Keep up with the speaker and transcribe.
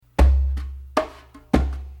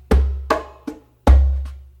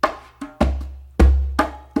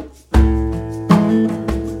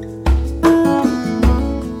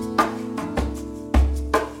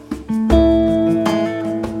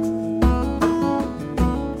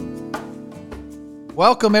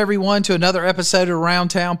Welcome everyone to another episode of Around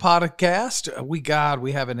Town Podcast.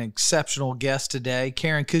 We have an exceptional guest today,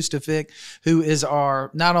 Karen Kustafik, who is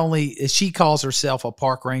not only she calls herself a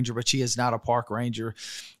park ranger, but she is not a park ranger.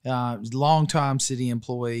 Longtime city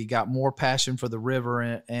employee, got more passion for the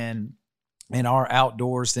river and our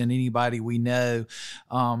outdoors than anybody we know.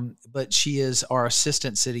 But she is our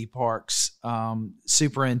Assistant City Parks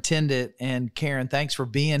Superintendent. And Karen, thanks for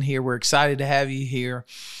being here. We're excited to have you here.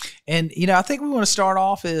 And, I think we want to start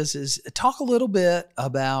off is talk a little bit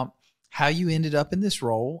about how you ended up in this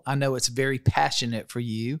role. I know it's very passionate for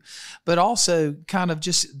you, but also kind of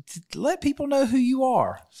just let people know who you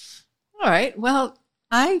are. All right. Well,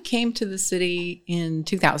 I came to the city in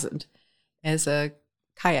 2000 as a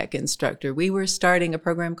kayak instructor. We were starting a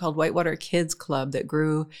program called Whitewater Kids Club that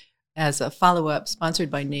grew as a follow-up sponsored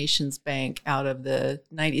by Nations Bank out of the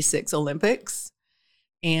 96 Olympics.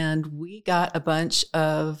 And we got a bunch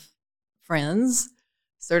of friends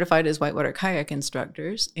certified as whitewater kayak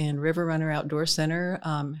instructors, and River Runner Outdoor Center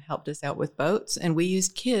helped us out with boats. And we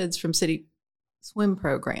used kids from city swim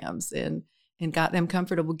programs and got them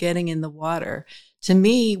comfortable getting in the water. To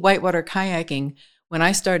me, whitewater kayaking, when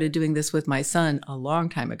I started doing this with my son a long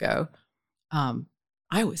time ago,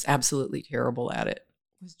 I was absolutely terrible at it.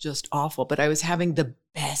 It was just awful, but I was having the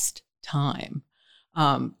best time.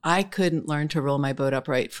 I couldn't learn to roll my boat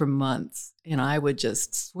upright for months, and I would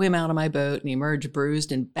just swim out of my boat and emerge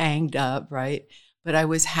bruised and banged up, right? But I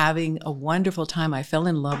was having a wonderful time. I fell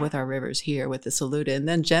in love with our rivers here with the Saluda, and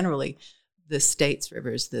then generally the state's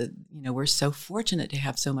rivers. We're so fortunate to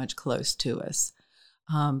have so much close to us.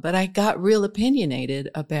 But I got real opinionated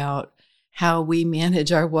about how we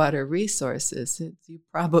manage our water resources, as you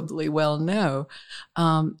probably well know.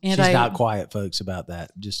 She's not quiet, folks, about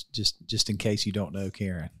that. Just in case you don't know,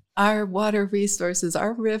 Karen. Our water resources,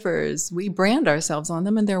 our rivers, we brand ourselves on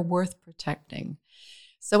them, and they're worth protecting.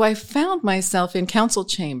 So I found myself in council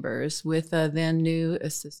chambers with a then new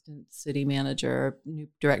assistant city manager, new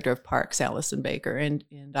director of parks, Allison Baker, and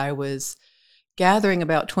I was gathering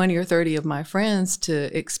about 20 or 30 of my friends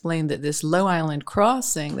to explain that this low island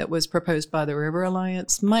crossing that was proposed by the River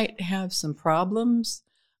Alliance might have some problems.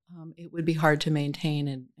 It would be hard to maintain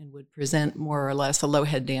and would present more or less a low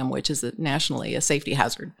head dam, which is nationally a safety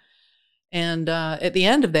hazard. And at the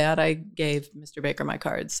end of that, I gave Mr. Baker my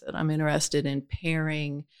cards, and I'm interested in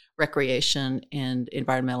pairing recreation and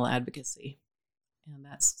environmental advocacy. And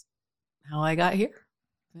that's how I got here.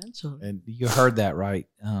 Eventually. And you heard that right.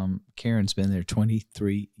 Karen's been there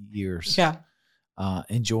 23 years. Yeah.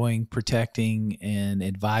 Enjoying protecting and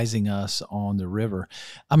advising us on the river.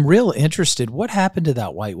 I'm real interested. What happened to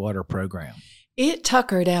that whitewater program? It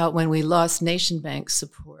tuckered out when we lost Nation Bank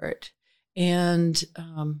support. And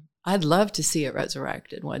I'd love to see it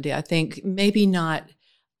resurrected one day. I think maybe not.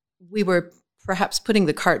 We were perhaps putting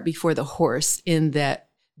the cart before the horse in that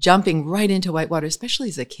jumping right into whitewater, especially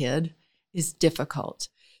as a kid, is difficult.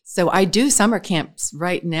 So I do summer camps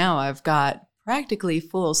right now. I've got practically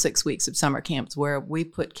full 6 weeks of summer camps where we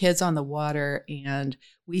put kids on the water and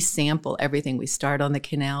we sample everything. We start on the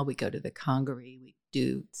canal, we go to the Congaree, we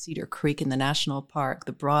do Cedar Creek in the National Park,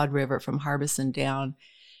 the Broad River from Harbison down.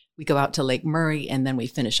 We go out to Lake Murray, and then we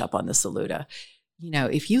finish up on the Saluda.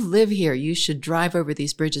 If you live here, you should drive over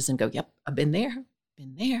these bridges and go, yep, I've been there.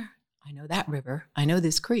 I know that river. I know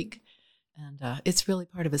this creek. And it's really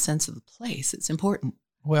part of a sense of the place. It's important.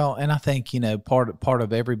 Well, and I think, part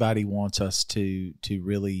of everybody wants us to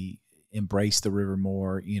really embrace the river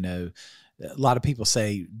more. A lot of people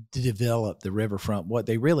say to develop the riverfront. What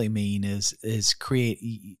they really mean is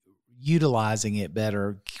utilizing it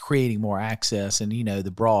better, creating more access. And,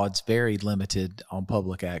 the Broad's very limited on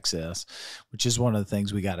public access, which is one of the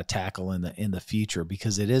things we got to tackle in the future,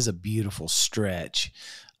 because it is a beautiful stretch,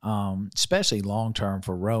 especially long-term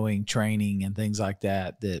for rowing, training, and things like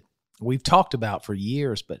that we've talked about for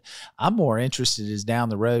years. But I'm more interested is down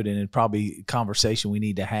the road, and it's probably a conversation we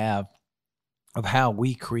need to have of how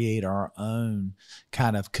we create our own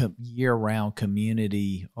kind of year-round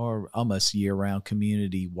community, or almost year-round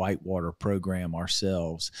community whitewater program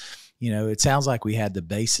ourselves. It sounds like we had the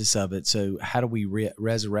basis of it. So how do we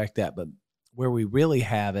resurrect that? But where we really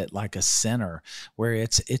have it like a center, where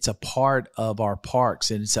it's a part of our parks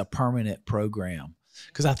and it's a permanent program.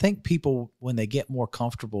 Because I think people, when they get more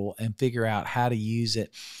comfortable and figure out how to use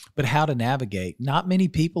it, but how to navigate, not many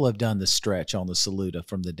people have done the stretch on the Saluda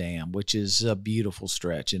from the dam, which is a beautiful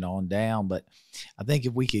stretch and on down. But I think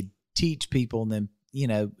if we could teach people and then,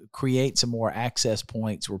 create some more access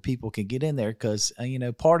points where people can get in there, because,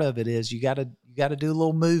 part of it is you got you got to do a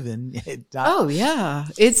little moving. Oh yeah,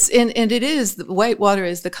 it's and it is the whitewater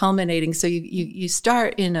is the culminating. So you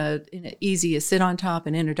start in a easy, a sit on top,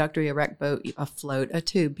 an introductory, a wreck boat, a float, a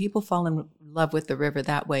tube. People fall in love with the river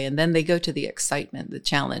that way, and then they go to the excitement, the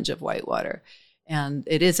challenge of whitewater, and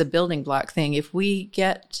it is a building block thing. If we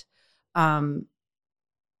get,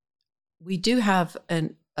 we do have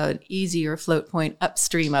an easier float point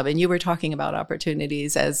upstream of, and you were talking about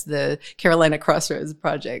opportunities as the Carolina Crossroads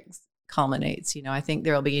project culminates. I think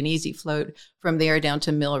there'll be an easy float from there down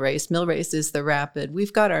to Mill Race. Mill Race is the rapid.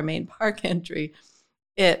 We've got our main park entry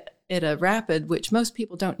at a rapid, which most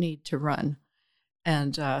people don't need to run.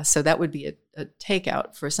 And so that would be a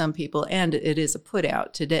takeout for some people. And it is a put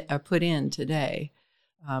in today.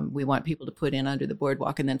 We want people to put in under the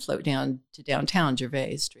boardwalk and then float down to downtown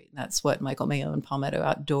Gervais Street. And that's what Michael Mayo and Palmetto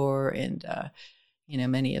Outdoor and,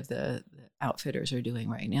 many of the outfitters are doing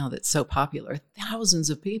right now. That's so popular. Thousands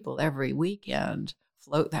of people every weekend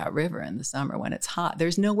float that river in the summer when it's hot.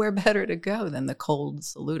 There's nowhere better to go than the cold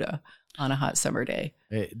Saluda on a hot summer day.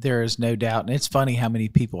 There is no doubt. And it's funny how many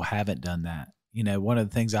people haven't done that. One of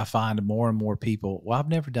the things I find more and more people, well, I've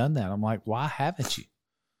never done that. I'm like, why haven't you?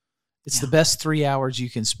 It's the best 3 hours you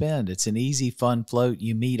can spend. It's an easy, fun float.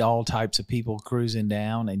 You meet all types of people cruising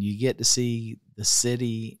down, and you get to see the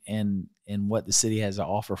city and what the city has to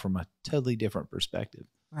offer from a totally different perspective.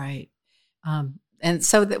 Right. And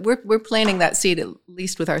so that we're planting that seed, at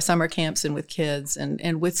least with our summer camps and with kids,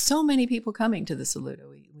 and with so many people coming to the Saluda,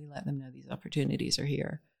 we let them know these opportunities are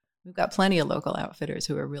here. We've got plenty of local outfitters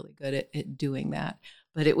who are really good at doing that,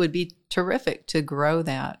 but it would be terrific to grow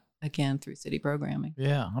that again through city programming.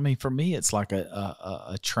 Yeah. I mean, for me, it's like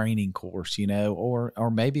a training course,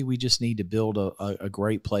 or maybe we just need to build a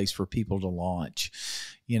great place for people to launch,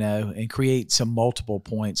 and create some multiple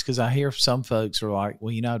points. Cause I hear some folks are like,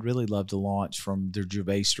 well, I'd really love to launch from the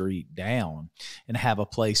Gervais Street down and have a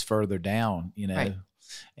place further down, right,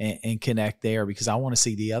 and connect there, because I want to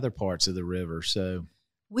see the other parts of the river. So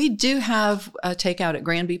we do have a takeout at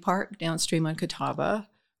Granby Park downstream on Catawba.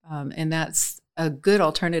 And that's a good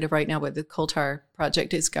alternative right now where the coal tar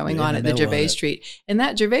project is going on at the Gervais Street. And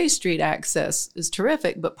that Gervais Street access is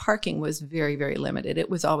terrific, but parking was very, very limited. It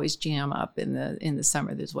was always jam up in the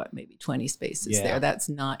summer. There's maybe 20 spaces there. That's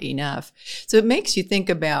not enough. So it makes you think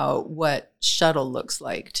about what shuttle looks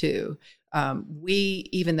like too.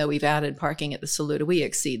 Even though we've added parking at the Saluda, we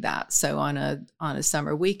exceed that. So on a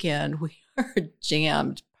summer weekend, we are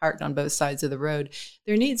jammed, parked on both sides of the road.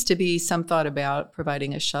 There needs to be some thought about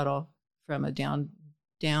providing a shuttle from a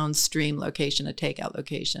downstream location, a takeout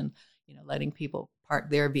location, letting people park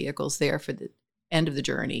their vehicles there for the end of the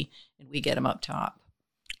journey, and we get them up top.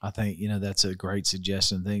 I think, that's a great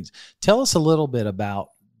suggestion. Tell us a little bit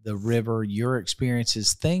about the river, your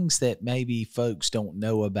experiences, things that maybe folks don't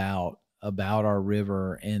know about our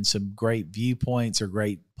river, and some great viewpoints or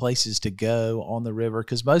great places to go on the river.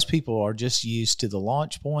 Because most people are just used to the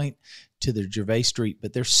launch point, to the Gervais Street,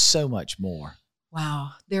 but there's so much more.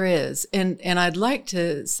 Wow, there is. And I'd like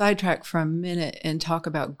to sidetrack for a minute and talk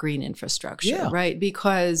about green infrastructure, right?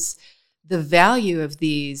 Because the value of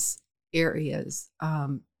these areas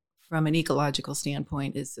from an ecological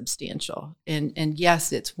standpoint is substantial. And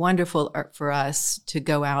yes, it's wonderful for us to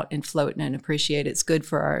go out and float and appreciate. It's good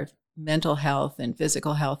for our mental health and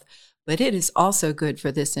physical health, but it is also good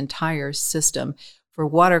for this entire system. For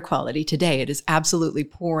water quality today, it is absolutely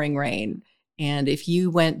pouring rain. And if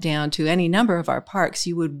you went down to any number of our parks,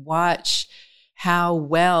 you would watch how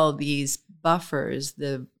well these buffers,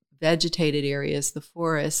 the vegetated areas, the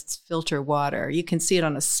forests filter water. You can see it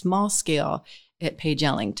on a small scale at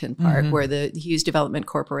Page-Ellington Park, where the Hughes Development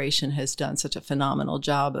Corporation has done such a phenomenal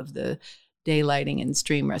job of the daylighting and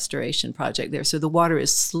stream restoration project there. So the water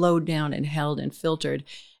is slowed down and held and filtered.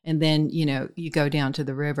 And then, you go down to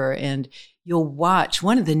the river and you'll watch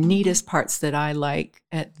one of the neatest parts that I like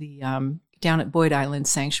at the down at Boyd Island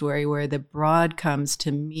Sanctuary, where the Broad comes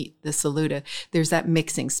to meet the Saluda. There's that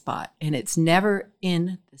mixing spot, and it's never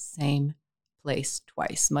in the same place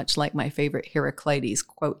twice, much like my favorite Heraclides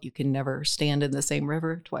quote, you can never stand in the same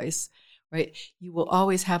river twice. Right? You will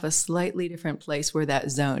always have a slightly different place where that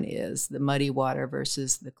zone is, the muddy water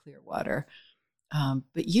versus the clear water.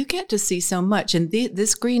 But you get to see so much. And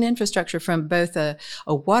this green infrastructure from both a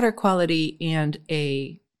water quality and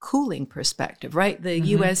a cooling perspective, right? The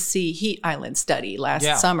USC Heat Island study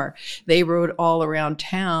last summer, they rode all around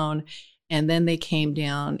town, and then they came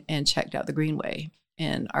down and checked out the Greenway,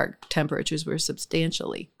 and our temperatures were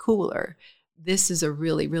substantially cooler. This is a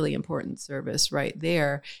really, really important service right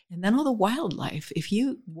there. And then all the wildlife. If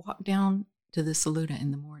you walk down to the Saluda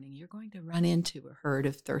in the morning, you're going to run into a herd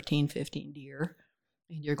of 13, 15 deer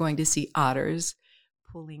and you're going to see otters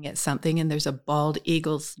pulling at something, and there's a bald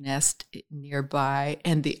eagle's nest nearby,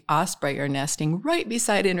 and the osprey are nesting right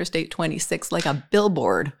beside Interstate 26 like a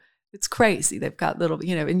billboard. It's crazy. They've got little,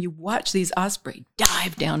 and you watch these osprey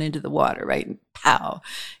dive down into the water, right? And pow.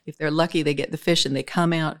 If they're lucky, they get the fish and they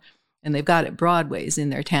come out, and they've got it broadways in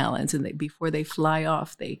their talons. And before they fly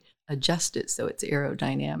off, they adjust it so it's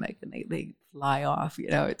aerodynamic, and they fly off.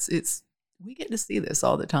 We get to see this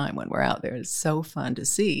all the time when we're out there. It's so fun to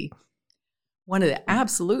see. One of the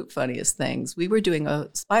absolute funniest things, we were doing a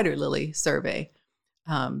spider lily survey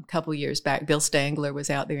a couple years back. Bill Stangler was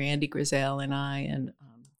out there, Andy Grizel and I, and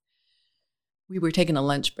we were taking a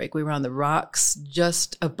lunch break. We were on the rocks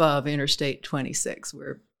just above Interstate 26.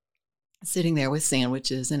 We're sitting there with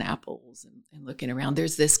sandwiches and apples and looking around.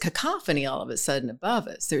 There's this cacophony all of a sudden above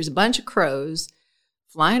us. There's a bunch of crows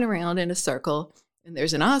flying around in a circle, and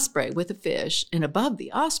there's an osprey with a fish, and above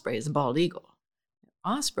the osprey is a bald eagle.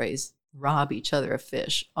 Ospreys rob each other of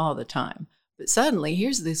fish all the time. But suddenly,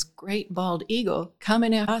 here's this great bald eagle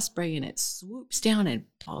coming at osprey, and it swoops down and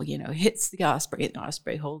hits the osprey. And the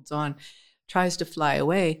osprey holds on, tries to fly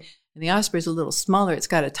away, and the osprey's a little smaller. It's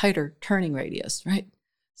got a tighter turning radius, right?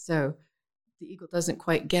 So the eagle doesn't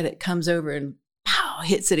quite get it, comes over and pow,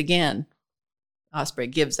 hits it again. Osprey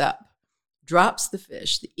gives up, drops the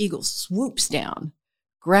fish. The eagle swoops down,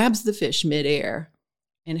 grabs the fish midair,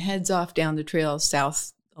 and heads off down the trail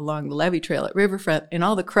south along the levee trail at Riverfront. And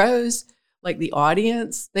all the crows, like the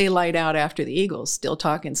audience, they light out after the eagles, still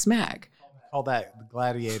talking smack. Call that the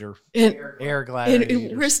gladiator, air gladiator.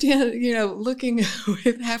 And we're standing, looking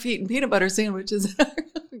with half-eaten peanut butter sandwiches.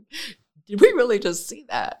 Did we really just see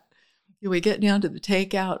that? We get down to the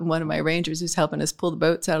takeout, and one of my rangers who's helping us pull the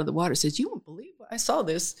boats out of the water says, "You won't believe what I saw,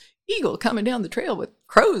 this eagle coming down the trail with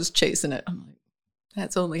crows chasing it." I'm like,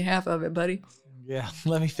 "That's only half of it, buddy." Yeah,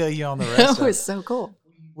 let me fill you on the rest. That was so cool.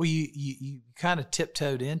 Well, you kind of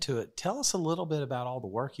tiptoed into it. Tell us a little bit about all the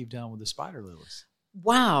work you've done with the spider lilies.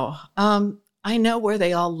 Wow. I know where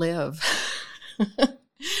they all live.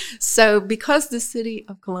 So because the city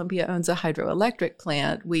of Columbia owns a hydroelectric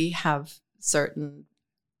plant, we have certain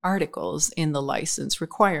articles in the license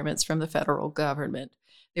requirements from the federal government.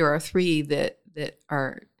 There are 3 that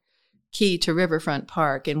are key to Riverfront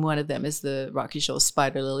Park, and one of them is the Rocky Shoals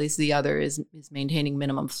spider lilies. The other is maintaining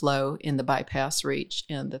minimum flow in the bypass reach,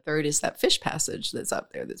 and the third is that fish passage that's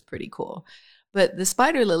up there that's pretty cool. But the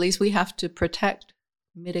spider lilies, we have to protect,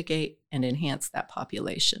 mitigate, and enhance that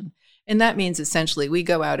population. And that means essentially we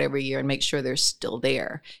go out every year and make sure they're still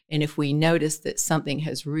there. And if we notice that something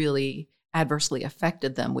has really adversely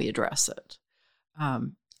affected them, we address it.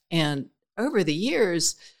 And over the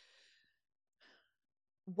years,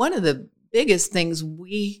 one of the biggest things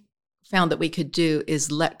we found that we could do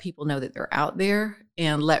is let people know that they're out there,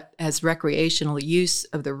 and as recreational use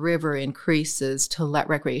of the river increases, to let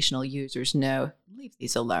recreational users know, leave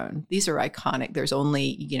these alone. These are iconic. There's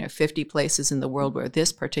only 50 places in the world where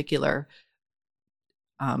this particular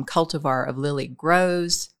cultivar of lily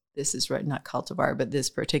grows. This is not cultivar, but this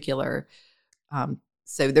particular.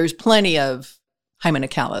 So there's plenty of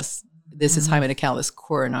Hymenocallis. This is Hymenocallis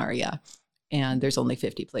coronaria, and there's only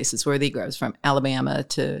 50 places where they grows, from Alabama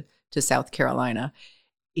to South Carolina.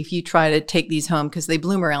 If you try to take these home, because they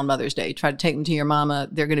bloom around Mother's Day, try to take them to your mama,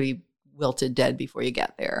 they're going to be wilted dead before you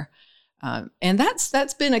get there. And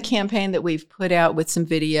that's been a campaign that we've put out with some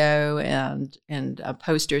video and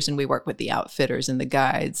posters, and we work with the outfitters and the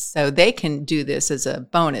guides, so they can do this as a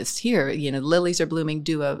bonus. Here, lilies are blooming,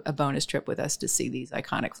 do a bonus trip with us to see these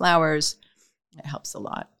iconic flowers. It helps a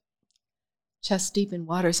lot. Chest deep in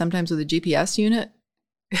water, sometimes with a GPS unit,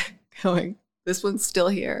 going, this one's still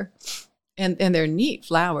here. And they're neat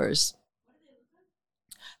flowers.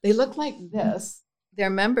 They look like this.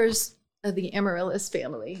 They're members of the Amaryllis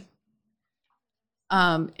family.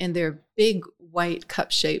 And they're big, white,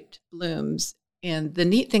 cup-shaped blooms. And the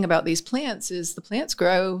neat thing about these plants is the plants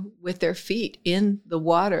grow with their feet in the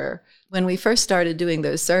water. When we first started doing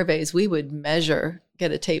those surveys, we would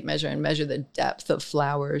get a tape measure and measure the depth of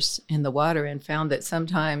flowers in the water, and found that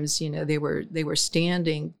sometimes, they were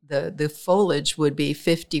standing, the foliage would be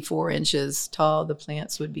 54 inches tall. The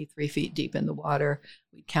plants would be 3 feet deep in the water.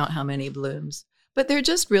 We'd count how many blooms. But they're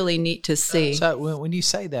just really neat to see. So when you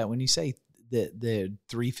say that they're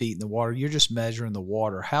 3 feet in the water, you're just measuring the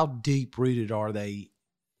water. How deep rooted are they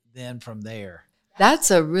then from there?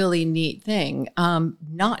 That's a really neat thing.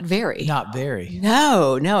 Not very. Not very.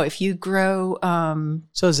 No. If you grow...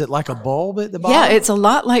 so is it like a bulb at the bottom? Yeah, it's a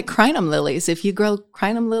lot like crinum lilies. If you grow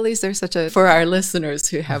crinum lilies, they're for our listeners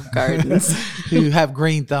who have gardens. Who have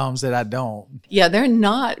green thumbs that I don't. Yeah, they're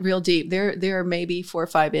not real deep. They're maybe 4 or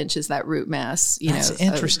 5 inches, that root mass. That's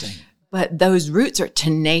interesting. But those roots are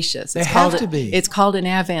tenacious. They have to be. It's called an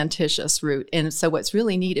adventitious root. And so what's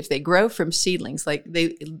really neat, if they grow from seedlings, like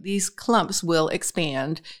these clumps will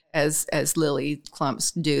expand as lily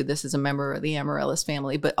clumps do. This is a member of the amaryllis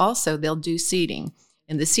family. But also they'll do seeding.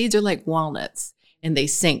 And the seeds are like walnuts. And they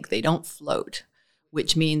sink. They don't float.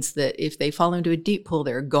 Which means that if they fall into a deep pool,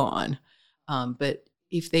 they're gone. But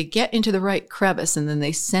if they get into the right crevice and then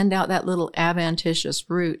they send out that little adventitious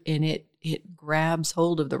root and it grabs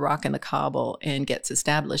hold of the rock and the cobble and gets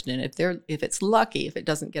established. And if it's lucky, if it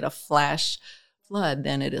doesn't get a flash flood,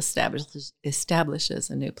 then it establishes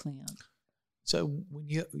a new plant. So when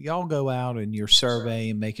y'all go out and you're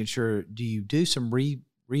surveying, making sure, do you do some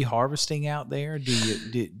reharvesting out there?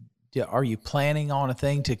 Are you planning on a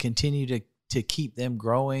thing to continue to keep them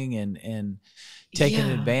growing and taking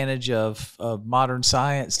advantage of modern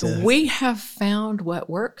science? We have found what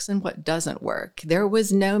works and what doesn't work. There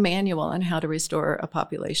was no manual on how to restore a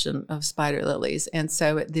population of spider lilies. And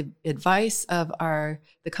so at the advice of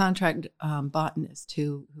the contract botanist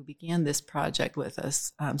who began this project with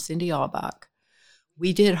us, Cindy Albach,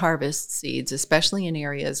 we did harvest seeds, especially in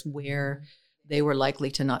areas where they were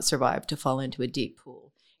likely to not survive, to fall into a deep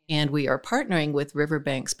pool. And we are partnering with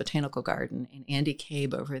Riverbanks Botanical Garden, and Andy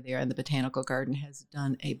Cabe over there in the Botanical Garden has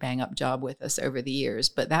done a bang-up job with us over the years.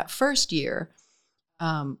 But that first year,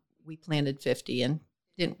 we planted 50 and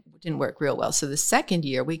didn't work real well. So the second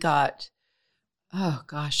year, we got,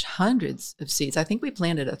 hundreds of seeds. I think we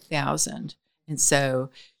planted 1,000. And so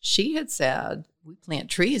she had said, we plant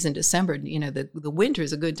trees in December. You know, the winter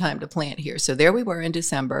is a good time to plant here. So there we were in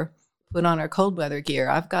December. Put on our cold weather gear.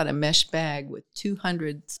 I've got a mesh bag with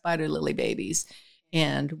 200 spider lily babies.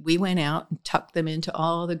 And we went out and tucked them into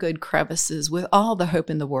all the good crevices with all the hope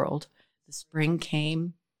in the world. The spring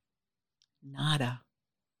came, not a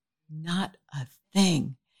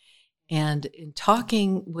thing. And in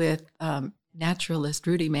talking with naturalist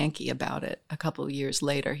Rudy Mankey about it a couple of years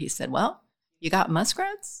later, he said, well, you got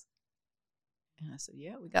muskrats? And I said,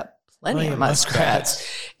 yeah, we got plenty of muskrats.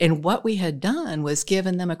 And what we had done was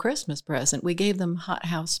given them a Christmas present. We gave them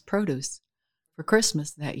hothouse produce for Christmas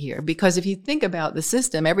that year. Because if you think about the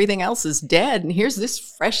system, everything else is dead. And here's this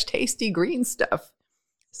fresh, tasty green stuff.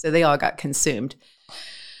 So they all got consumed.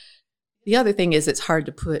 The other thing is it's hard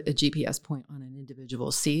to put a GPS point on an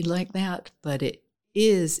individual seed like that. But it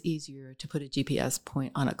is easier to put a GPS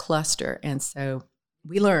point on a cluster. And so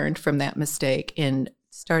we learned from that mistake and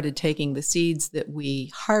started taking the seeds that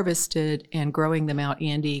we harvested and growing them out.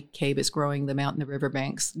 Andy Cabe is growing them out in the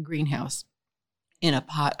Riverbanks greenhouse in a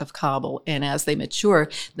pot of cobble. And as they mature,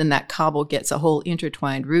 then that cobble gets a whole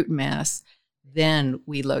intertwined root mass. Then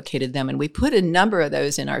we located them and we put a number of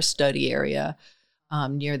those in our study area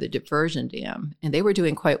near the diversion dam. And they were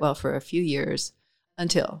doing quite well for a few years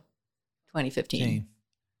until 2015.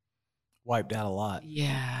 Wiped out a lot.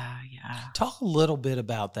 Yeah. Talk a little bit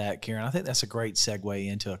about that, Karen. I think that's a great segue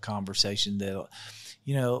into a conversation that,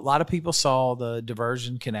 you know, a lot of people saw the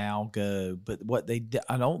diversion canal go, but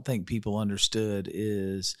I don't think people understood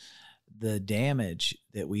is the damage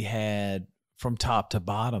that we had from top to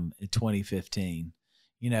bottom in 2015.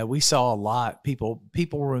 You know, we saw a lot. People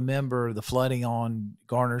remember the flooding on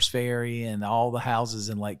Garner's Ferry and all the houses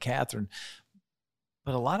in Lake Catherine,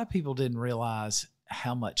 but a lot of people didn't realize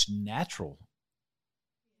how much natural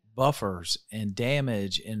buffers and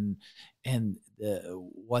damage and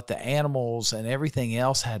what the animals and everything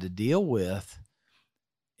else had to deal with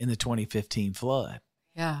in the 2015 flood.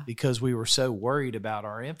 Yeah. Because we were so worried about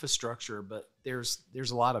our infrastructure, but there's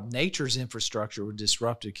a lot of nature's infrastructure was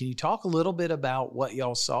disrupted. Can you talk a little bit about what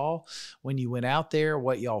y'all saw when you went out there,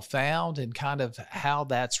 what y'all found, and kind of how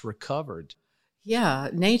that's recovered? Yeah,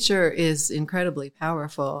 nature is incredibly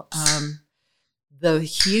powerful. The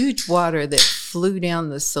huge water that flew down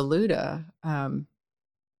the Saluda and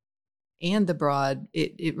the Broad,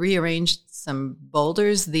 it rearranged some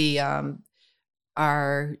boulders.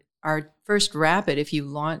 Our first rapid, if you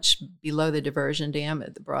launch below the diversion dam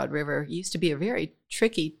at the Broad River, used to be a very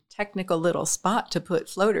tricky, technical little spot to put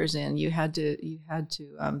floaters in. You had to.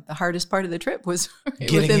 The hardest part of the trip was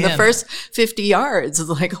within the first 50 yards. It's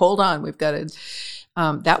like, hold on, we've got to.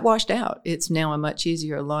 That washed out. It's now a much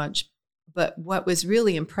easier launch. But what was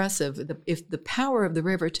really impressive, if the power of the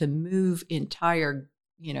river to move entire,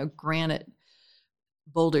 granite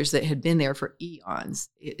boulders that had been there for eons.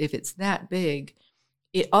 If it's that big,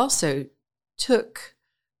 it also took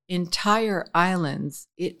entire islands.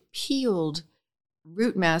 It peeled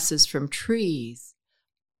root masses from trees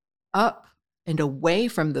up and away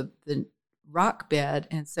from the rock bed,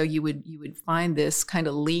 and so you would find this kind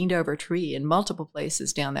of leaned over tree in multiple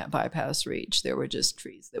places down that bypass reach. There were just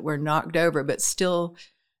trees that were knocked over but still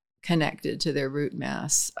connected to their root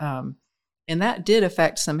mass, and that did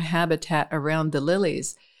affect some habitat around the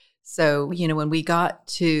lilies. So when we got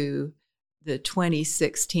to the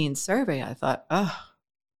 2016 survey, I thought, oh,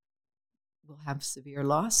 we'll have severe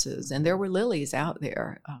losses, and there were lilies out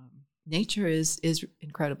there. Nature is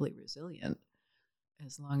incredibly resilient,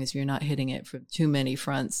 as long as you're not hitting it from too many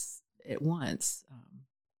fronts at once.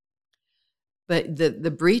 But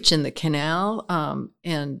the breach in the canal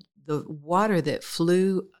and the water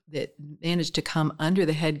that managed to come under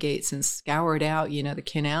the head gates and scoured out, the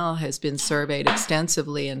canal has been surveyed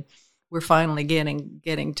extensively, and we're finally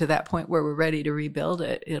getting to that point where we're ready to rebuild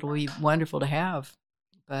it. It'll be wonderful to have.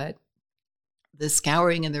 But the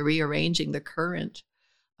scouring and the rearranging, the current,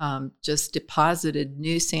 just deposited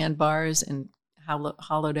new sandbars and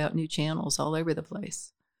hollowed out new channels all over the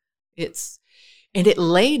place. And it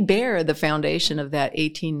laid bare the foundation of that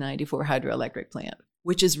 1894 hydroelectric plant,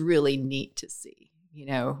 which is really neat to see.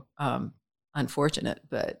 Unfortunate,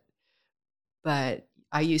 but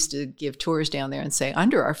I used to give tours down there and say,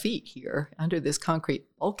 under our feet here, under this concrete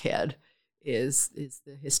bulkhead, is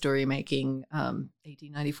the history-making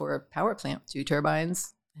 1894 power plant, 2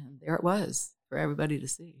 turbines, and there it was for everybody to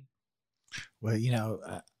see. Well,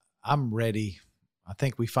 I'm ready. I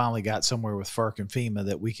think we finally got somewhere with FERC and FEMA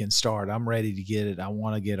that we can start. I'm ready to get it. I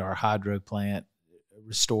want to get our hydro plant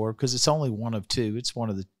restored because it's only one of 2. It's one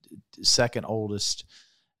of the second oldest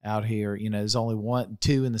out here. There's only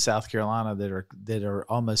 2 in the South Carolina that are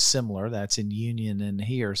almost similar. That's in Union and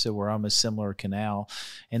here, so we're almost similar canal,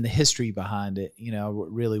 and the history behind it. I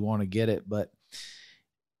really want to get it, but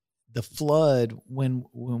the flood, when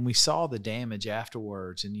we saw the damage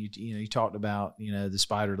afterwards, and you talked about the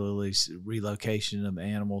spider lilies, relocation of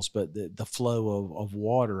animals, but the flow of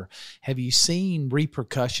water. Have you seen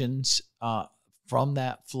repercussions from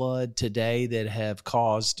that flood today that have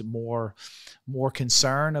caused more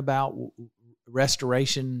concern about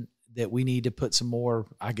restoration, that we need to put some more,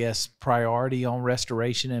 I guess, priority on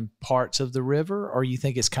restoration in parts of the river, or you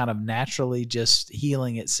think it's kind of naturally just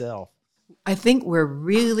healing itself? I think we're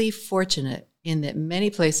really fortunate in that many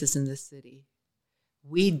places in the city,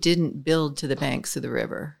 we didn't build to the banks of the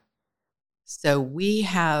river. So we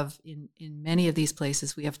have, in many of these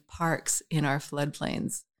places, we have parks in our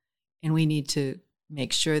floodplains, and we need to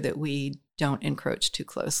make sure that we don't encroach too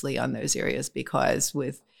closely on those areas, because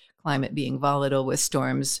with climate being volatile, with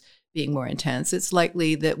storms being more intense, it's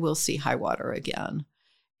likely that we'll see high water again.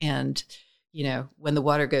 And when the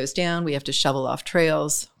water goes down, we have to shovel off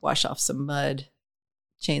trails, wash off some mud,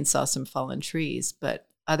 chainsaw some fallen trees. But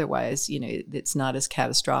otherwise, it's not as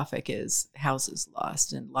catastrophic as houses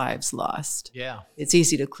lost and lives lost. Yeah. It's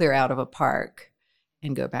easy to clear out of a park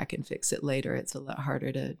and go back and fix it later. It's a lot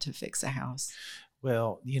harder to fix a house.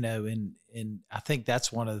 Well, and I think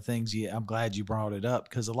that's one of the things I'm glad you brought it up,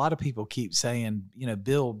 because a lot of people keep saying,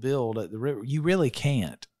 build at the river. You really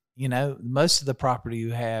can't. Most of the property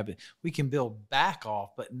you have, we can build back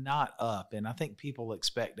off, but not up. And I think people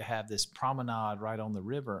expect to have this promenade right on the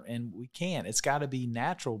river, and we can't. It's got to be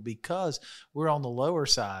natural because we're on the lower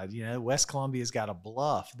side. West Columbia's got a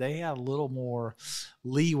bluff. They have a little more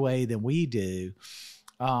leeway than we do.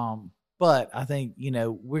 But I think,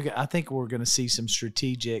 we're going to see some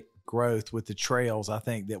strategic growth with the trails. I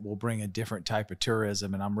think that will bring a different type of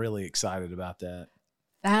tourism, and I'm really excited about that.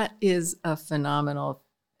 That is a phenomenal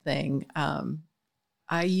thing.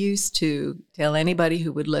 I used to tell anybody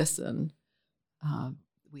who would listen,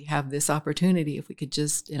 we have this opportunity if we could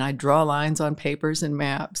and I draw lines on papers and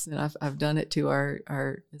maps, and I've done it to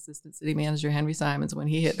our assistant city manager, Henry Simons. When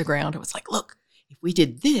he hit the ground, I was like, look, if we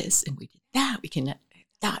did this and we did that, we can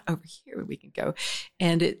that over here, we can go.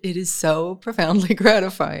 And it is so profoundly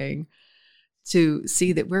gratifying to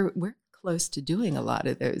see that we're close to doing a lot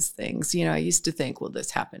of those things. I used to think, will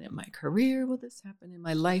this happen in my career? Will this happen in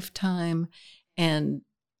my lifetime? And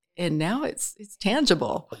now it's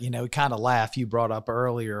tangible. We kind of laugh. You brought up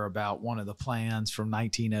earlier about one of the plans from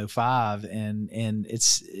 1905, and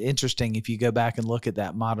it's interesting if you go back and look at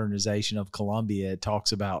that modernization of Columbia. It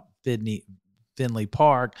talks about Finley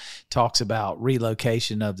Park, talks about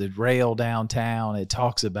relocation of the rail downtown. It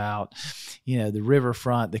talks about, the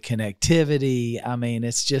riverfront, the connectivity. I mean,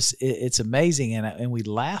 it's just, it's amazing. And we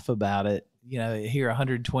laugh about it, here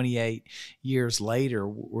 128 years later,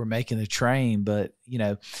 we're making the train. But,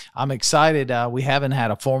 I'm excited. We haven't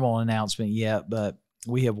had a formal announcement yet, but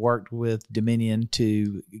we have worked with Dominion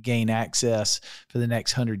to gain access for the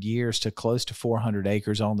next 100 years to close to 400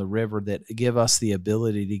 acres on the river that give us the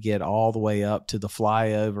ability to get all the way up to the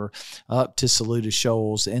flyover, up to Saluda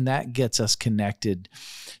Shoals. And that gets us connected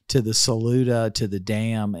to the Saluda, to the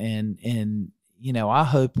dam. And I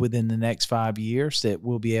hope within the next 5 years that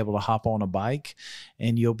we'll be able to hop on a bike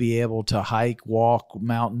and you'll be able to hike, walk,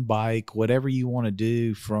 mountain bike, whatever you want to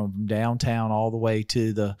do from downtown all the way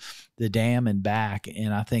to the dam and back.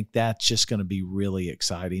 And I think that's just going to be really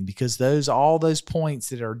exciting because all those points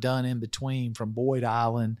that are done in between from Boyd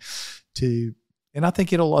Island and I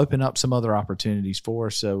think it'll open up some other opportunities for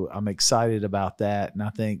us. So I'm excited about that. And I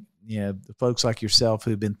think, the folks like yourself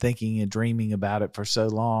who've been thinking and dreaming about it for so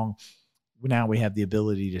long, now we have the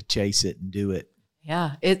ability to chase it and do it.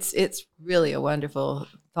 Yeah, it's really a wonderful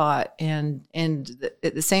thought. And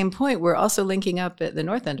at the same point, we're also linking up at the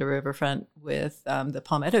north end of Riverfront with the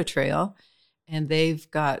Palmetto Trail. And they've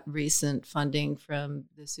got recent funding from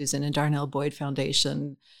the Susan and Darnell Boyd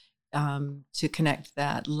Foundation to connect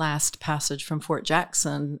that last passage from Fort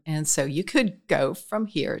Jackson. And so you could go from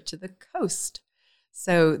here to the coast.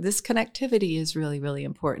 So this connectivity is really, really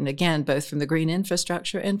important, again, both from the green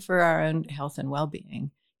infrastructure and for our own health and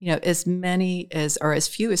well-being. As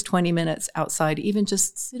few as 20 minutes outside, even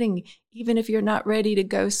just sitting, even if you're not ready to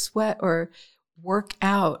go sweat or work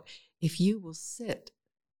out, if you will sit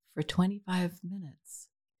for 25 minutes,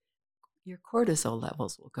 your cortisol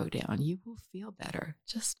levels will go down. You will feel better.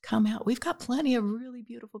 Just come out. We've got plenty of really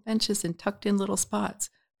beautiful benches and tucked in little spots.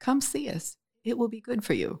 Come see us. It will be good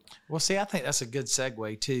for you. Well, see, I think that's a good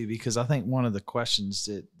segue too, because I think one of the questions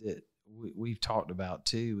that we've talked about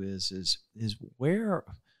too is where,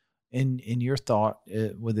 in your thought,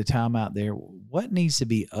 with the time out there, what needs to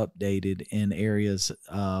be updated in areas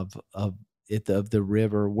of the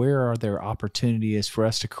river? Where are there opportunities for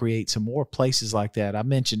us to create some more places like that? I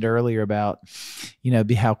mentioned earlier about,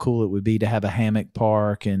 how cool it would be to have a hammock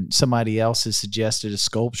park, and somebody else has suggested a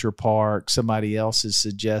sculpture park. Somebody else has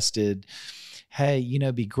suggested, hey,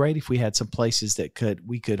 it'd be great if we had some places that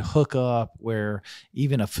we could hook up where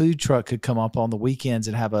even a food truck could come up on the weekends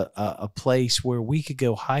and have a place where we could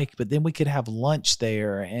go hike, but then we could have lunch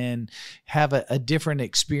there and have a different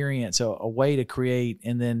experience, a way to create.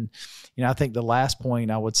 And then, I think the last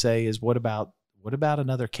point I would say is what about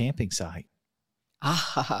another camping site?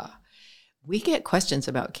 We get questions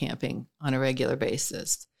about camping on a regular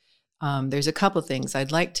basis. There's a couple things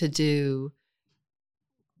I'd like to do.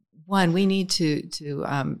 One, we need to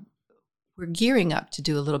we're gearing up to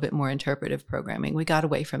do a little bit more interpretive programming. We got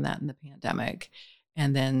away from that in the pandemic.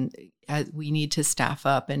 And then we need to staff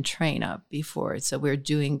up and train up before. So we're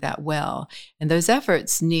doing that well. And those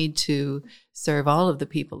efforts need to serve all of the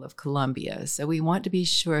people of Columbia. So we want to be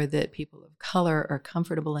sure that people of color are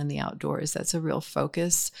comfortable in the outdoors. That's a real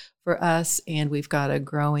focus for us. And we've got a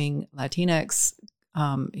growing Latinx,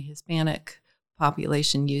 Hispanic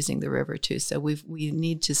population using the river too. So we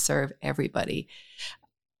need to serve everybody.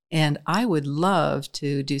 And I would love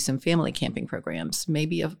to do some family camping programs,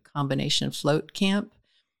 maybe a combination float camp.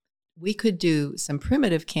 We could do some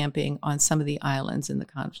primitive camping on some of the islands in the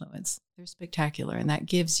Confluence. They're spectacular. And that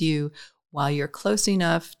gives you, while you're close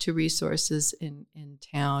enough to resources in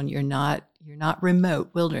town, you're not remote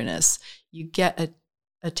wilderness. You get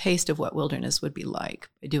a taste of what wilderness would be like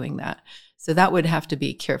by doing that. So that would have to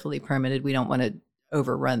be carefully permitted. We don't want to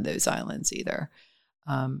overrun those islands either.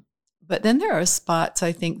 But then there are spots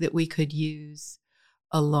I think that we could use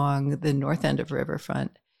along the north end of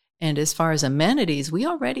Riverfront. And as far as amenities, we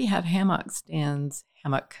already have hammock stands.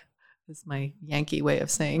 Hammock is my Yankee way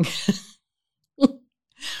of saying.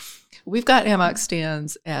 We've got hammock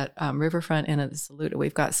stands at Riverfront and at the Saluda.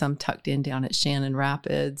 We've got some tucked in down at Shannon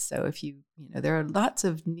Rapids. So if there are lots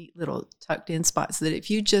of neat little tucked in spots that if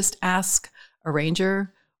you just ask a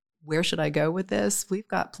ranger, where should I go with this? We've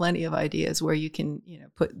got plenty of ideas where you can,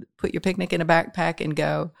 put your picnic in a backpack and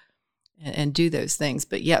go and do those things.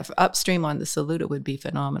 But yeah, upstream on the Saluda would be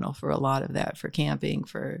phenomenal for a lot of that, for camping,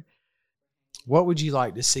 for. What would you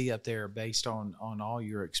like to see up there based on all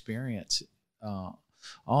your experience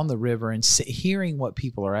on the river and hearing what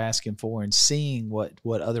people are asking for and seeing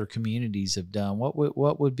what other communities have done?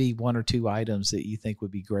 What would be one or two items that you think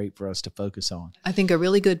would be great for us to focus on? I think a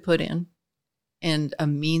really good put in and a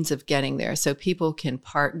means of getting there. So people can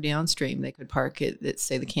park downstream. They could park at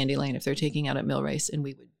say the Candy Lane if they're taking out at Mill Race, and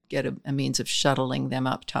we would get a means of shuttling them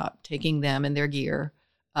up top, taking them and their gear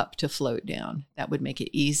up to float down. That would make it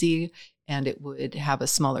easy and it would have a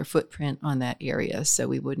smaller footprint on that area. So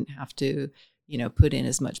we wouldn't have to, put in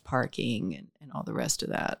as much parking and all the rest of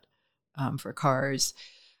that for cars.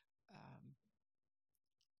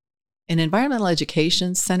 An environmental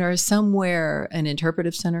education center, somewhere an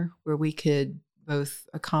interpretive center where we could both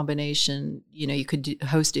a combination, you could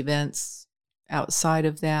host events outside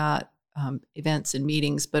of that, events and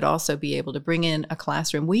meetings, but also be able to bring in a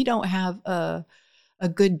classroom. We don't have a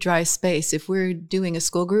good dry space. If we're doing a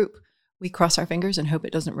school group, we cross our fingers and hope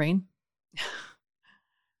it doesn't rain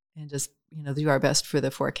and just, do our best for the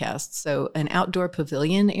forecast. So an outdoor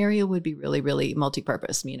pavilion area would be really, really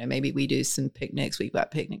multi-purpose. Maybe we do some picnics. We've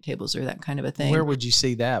got picnic tables or that kind of a thing. Where would you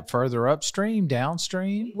see that? Further upstream,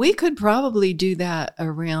 downstream? We could probably do that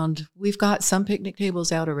around, we've got some picnic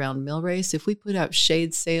tables out around Mill Race. If we put up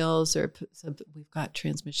shade sails or we've got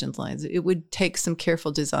transmission lines, it would take some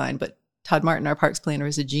careful design, but Todd Martin, our parks planner,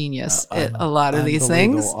 is a genius at a lot of these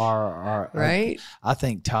things. Right? I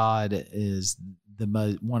think Todd is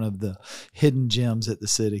one of the hidden gems at the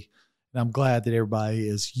city. And I'm glad that everybody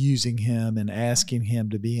is using him and asking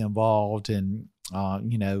him to be involved. And,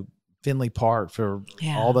 Finley Park for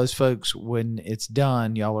all those folks, when it's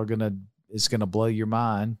done, it's going to blow your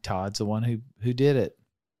mind. Todd's the one who did it.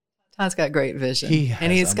 Todd's got great vision,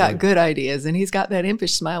 he's got good ideas, and he's got that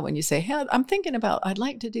impish smile when you say, "Hey, I'm thinking about, I'd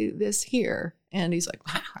like to do this here." And he's like,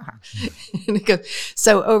 and he goes,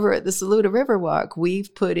 so over at the Saluda Riverwalk,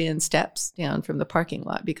 we've put in steps down from the parking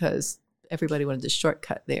lot because everybody wanted to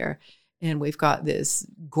shortcut there. And we've got this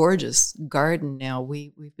gorgeous garden now.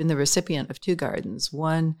 We've been the recipient of 2 gardens.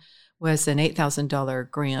 One was an $8,000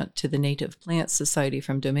 grant to the Native Plant Society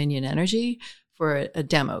from Dominion Energy for a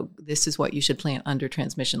demo. This is what you should plant under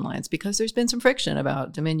transmission lines, because there's been some friction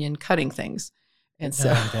about Dominion cutting things. And so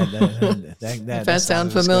that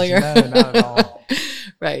sound familiar? No, not at all.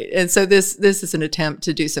 Right. And so this is an attempt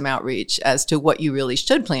to do some outreach as to what you really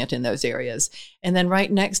should plant in those areas. And then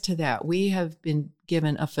right next to that, we have been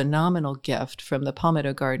given a phenomenal gift from the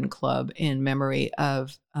Palmetto Garden Club in memory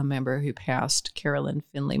of a member who passed, Carolyn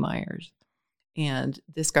Finley Myers. And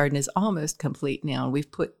this garden is almost complete now. And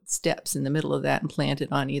we've put steps in the middle of that and planted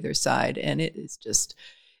on either side. And it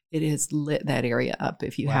has lit that area up.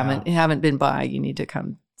 If you haven't been by, you need to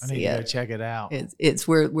come see it. I need to go check it out.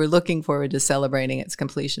 We're looking forward to celebrating its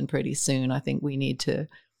completion pretty soon. I think we need to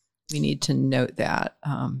note that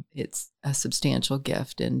it's a substantial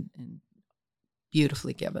gift and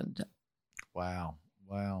beautifully given. Wow.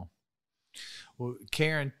 Well,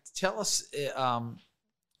 Karen, tell us.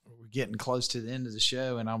 We're getting close to the end of the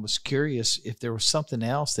show, and I was curious if there was something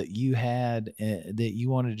else that you had that you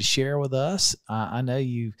wanted to share with us. I know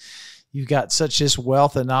you've got such this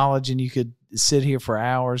wealth of knowledge, and you could sit here for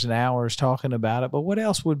hours and hours talking about it. But what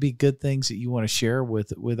else would be good things that you want to share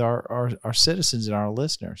with our citizens and our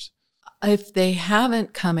listeners? If they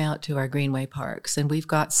haven't come out to our Greenway parks, and we've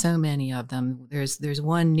got so many of them, there's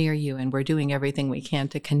one near you, and we're doing everything we can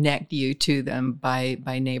to connect you to them by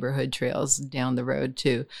neighborhood trails down the road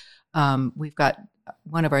too. We've got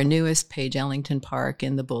one of our newest, Page Ellington Park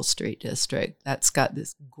in the Bull Street district. That's got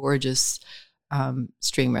this gorgeous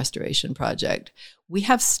stream restoration project. We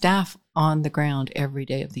have staff on the ground every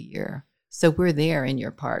day of the year. So we're there in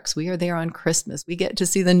your parks. We are there on Christmas. We get to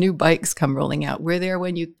see the new bikes come rolling out. We're there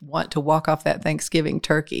when you want to walk off that Thanksgiving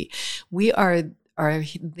turkey. We are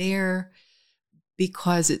there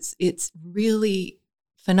because it's really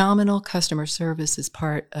phenomenal customer service is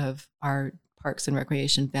part of our Parks and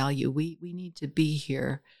Recreation value. We need to be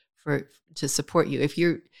here to support you. If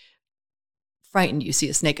you're frightened, you see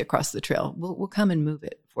a snake across the trail, we'll come and move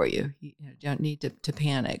it for you. You don't need to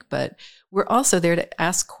panic. But we're also there to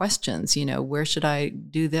ask questions. Where should I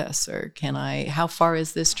do this? Or how far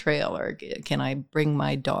is this trail? Or can I bring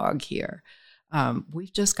my dog here?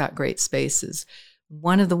 We've just got great spaces.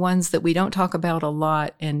 One of the ones that we don't talk about a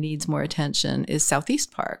lot and needs more attention is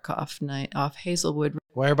Southeast Park off Hazelwood.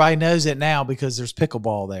 Well, everybody knows it now because there's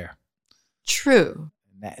pickleball there. True.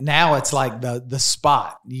 Now it's like the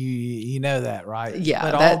spot. You know that, right? Yeah.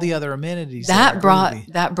 But all the other amenities that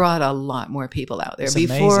brought a lot more people out there. It's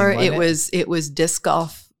Before amazing, it was disc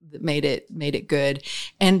golf that made it good.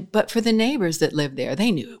 But for the neighbors that lived there,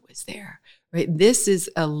 they knew it was there. Right? This is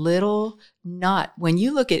a little not when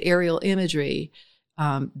you look at aerial imagery.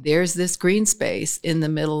 There's this green space in the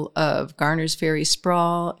middle of Garner's Ferry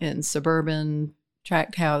sprawl and suburban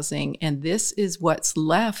tract housing, and this is what's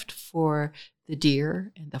left for the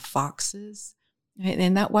deer and the foxes, right?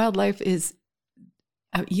 And that wildlife is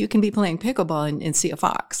You can be playing pickleball and see a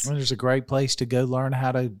fox. Well, there's a great place to go learn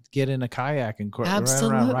how to get in a kayak and run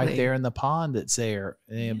around right there in the pond that's there.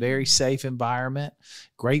 A very safe environment.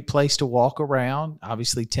 Great place to walk around.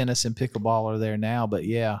 Obviously, tennis and pickleball are there now, but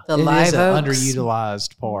yeah, the Live is an Oaks,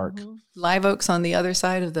 underutilized park. Live Oaks on the other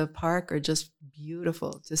side of the park are just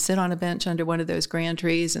beautiful. To sit on a bench under one of those grand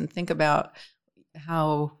trees and think about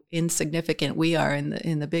how insignificant we are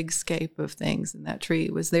in the big scape of things. And that tree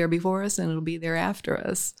was there before us and it'll be there after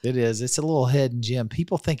us. It is. It's a little hidden gem.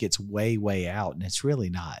 People think it's way, way out, and it's really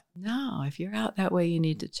not. No, if you're out that way, you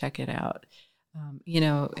need to check it out.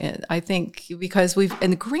 I think because in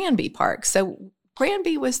the Granby Park. So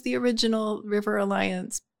Granby was the original River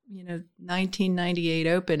Alliance, 1998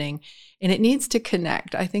 opening, and it needs to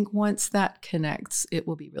connect. I think once that connects, it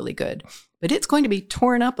will be really good. But it's going to be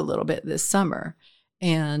torn up a little bit this summer,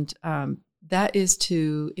 and that is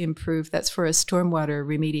to improve. That's for a stormwater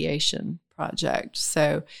remediation project.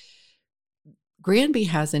 So Granby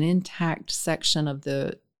has an intact section of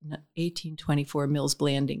the 1824 Mills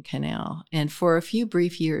Blanding Canal, and for a few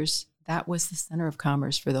brief years, that was the center of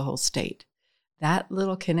commerce for the whole state. That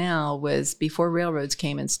little canal was, before railroads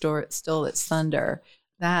came and stole its thunder,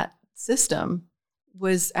 that system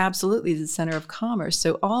was absolutely the center of commerce.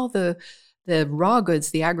 So all the raw goods,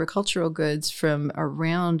 the agricultural goods from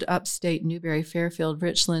around upstate Newberry, Fairfield,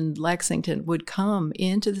 Richland, Lexington would come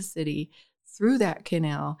into the city through that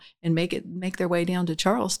canal and make their way down to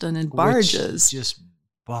Charleston in barges. Which just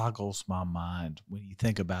boggles my mind when you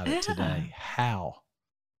think about it today. How?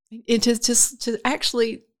 It is just to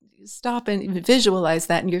actually stop and visualize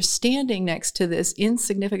that, and you're standing next to this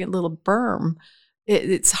insignificant little berm.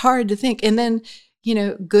 It's hard to think. And then,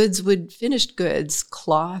 finished goods,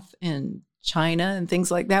 cloth and china and things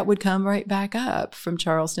like that would come right back up from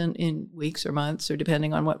Charleston in weeks or months, or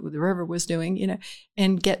depending on what the river was doing,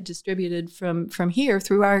 and get distributed from here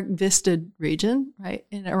through our Vista region, right,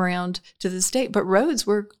 and around to the state. But roads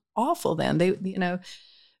were awful then.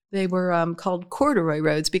 They were called corduroy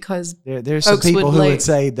roads because there's some people who would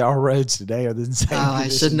say our roads today are the same. Oh, I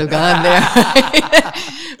shouldn't have gone there.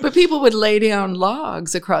 But people would lay down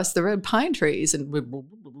logs across the road, pine trees, and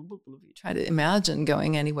try to imagine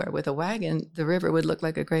going anywhere with a wagon. The river would look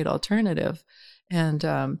like a great alternative. And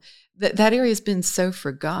that area has been so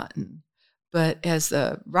forgotten. But as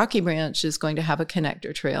the Rocky Branch is going to have a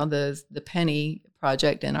connector trail, the Penny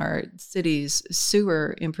project and our city's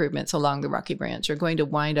sewer improvements along the Rocky Branch are going to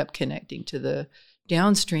wind up connecting to the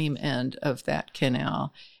downstream end of that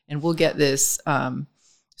canal. And we'll get this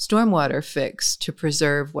stormwater fix to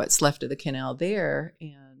preserve what's left of the canal there.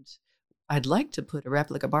 And I'd like to put a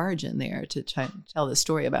replica barge in there to try and tell the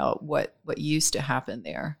story about what used to happen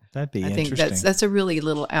there. That'd be interesting. I think that's a really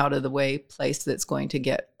little out of the way place that's going to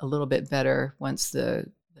get a little bit better once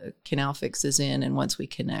the canal fix is in and once we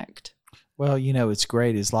connect. Well, it's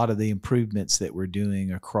great is a lot of the improvements that we're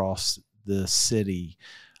doing across the city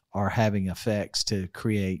are having effects to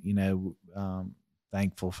create,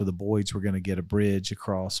 thankful for the Boyds. We're going to get a bridge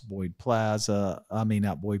across Boyd Plaza. I mean,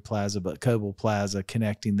 not Boyd Plaza, but Coble Plaza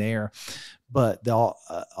connecting there. But the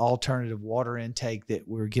alternative water intake that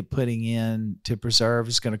we're putting in to preserve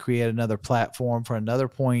is going to create another platform for another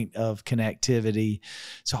point of connectivity.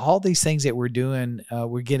 So all these things that we're doing,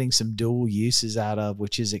 we're getting some dual uses out of,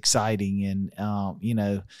 which is exciting. And,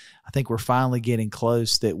 I think we're finally getting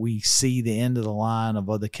close that we see the end of the line of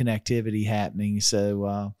all the connectivity happening.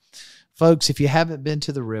 So, folks, if you haven't been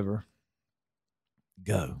to the river,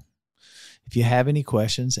 go. If you have any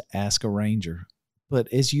questions, ask a ranger.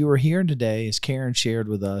 But as you are hearing today, as Karen shared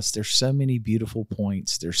with us, there's so many beautiful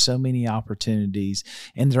points. There's so many opportunities,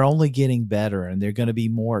 and they're only getting better, and they're going to be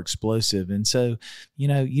more explosive. And so,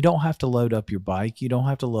 you don't have to load up your bike. You don't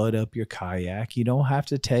have to load up your kayak. You don't have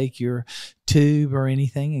to take your tube or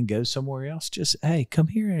anything and go somewhere else. Just, hey, come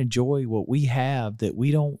here and enjoy what we have that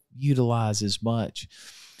we don't utilize as much.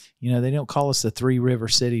 They don't call us the Three River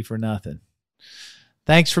City for nothing.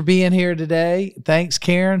 Thanks for being here today. Thanks,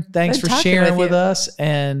 Karen. Thanks for sharing with us.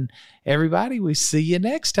 And everybody, we see you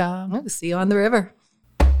next time. We'll see you on the river.